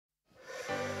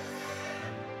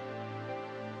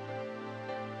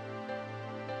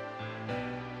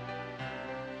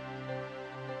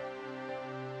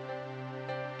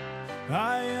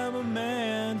I am a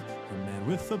man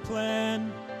with a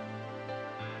plan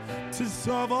to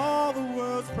solve all the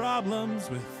world's problems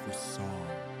with a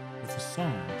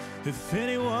song, If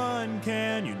anyone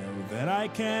can, you know that I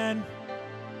can.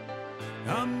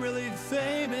 I'm really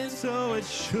famous, so it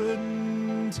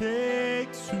shouldn't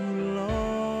take too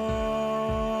long.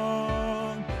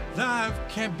 Life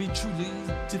can be truly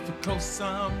difficult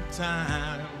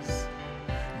sometimes.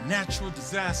 Natural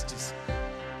disasters,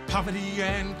 poverty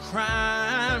and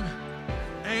crime.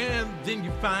 And then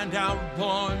you find out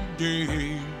one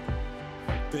day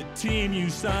the team you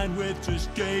signed with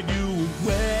just gave you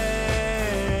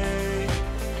away.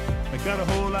 I got a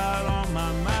whole lot on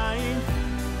my mind.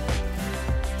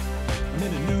 I'm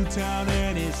in a new town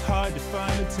and it's hard to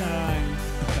find the time.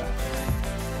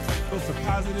 But for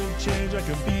positive change, I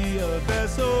could be a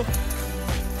vessel.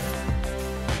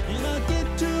 And I'll get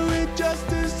to it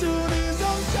just as soon as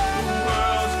I'm sad. The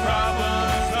world's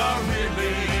problems are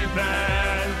really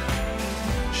bad.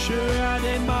 Sure, I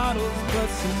did models, but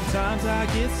sometimes I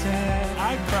get sad.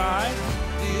 I cry.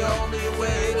 The only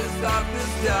way to stop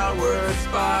this downward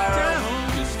spiral.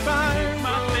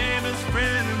 My famous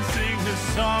friend and sing this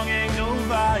song ain't no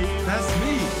vibe. That's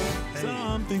me.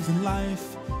 Some things in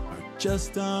life are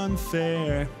just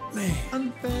unfair. Man,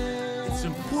 Unfair. it's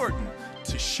important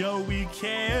to show we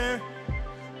care.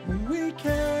 We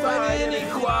care. Fight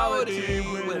inequality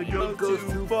when it goes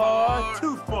too far.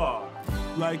 Too far.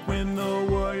 Like when the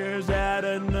Warriors add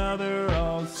another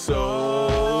all-star.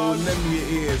 So lend me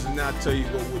your ears and I'll tell you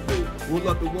what we'll do. We'll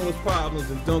let the world's problems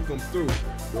and dunk them through.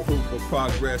 We'll hope for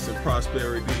progress and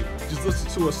prosperity. Just listen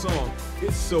to a song.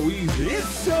 It's so easy. It's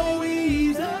so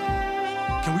easy.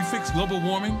 Can we fix global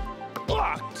warming?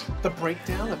 Blocked. The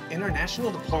breakdown of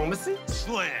international diplomacy?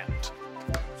 Slammed.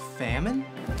 Famine?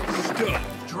 Stuck.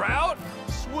 Drought.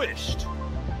 Swished.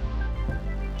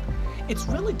 It's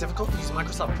really difficult to use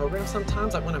Microsoft programs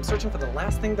sometimes, like when I'm searching for the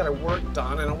last thing that I worked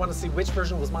on and I want to see which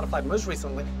version was modified most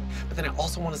recently, but then I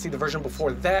also want to see the version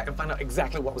before that and find out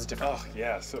exactly what was different. Oh,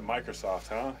 yeah, so Microsoft,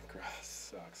 huh?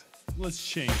 Sucks. Let's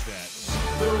change that.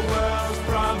 The world's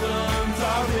problems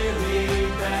are really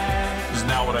bad. This is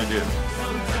now what I do.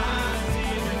 Sometimes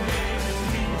even famous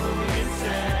people get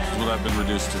sad. This is what I've been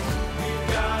reduced to.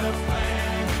 We've got a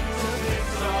plan to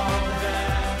fix all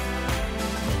that.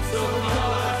 So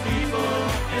call our people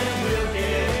and we'll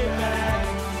get back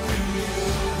to you.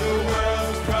 The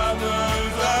world's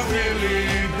problems are really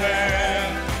bad.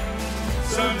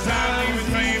 Sometimes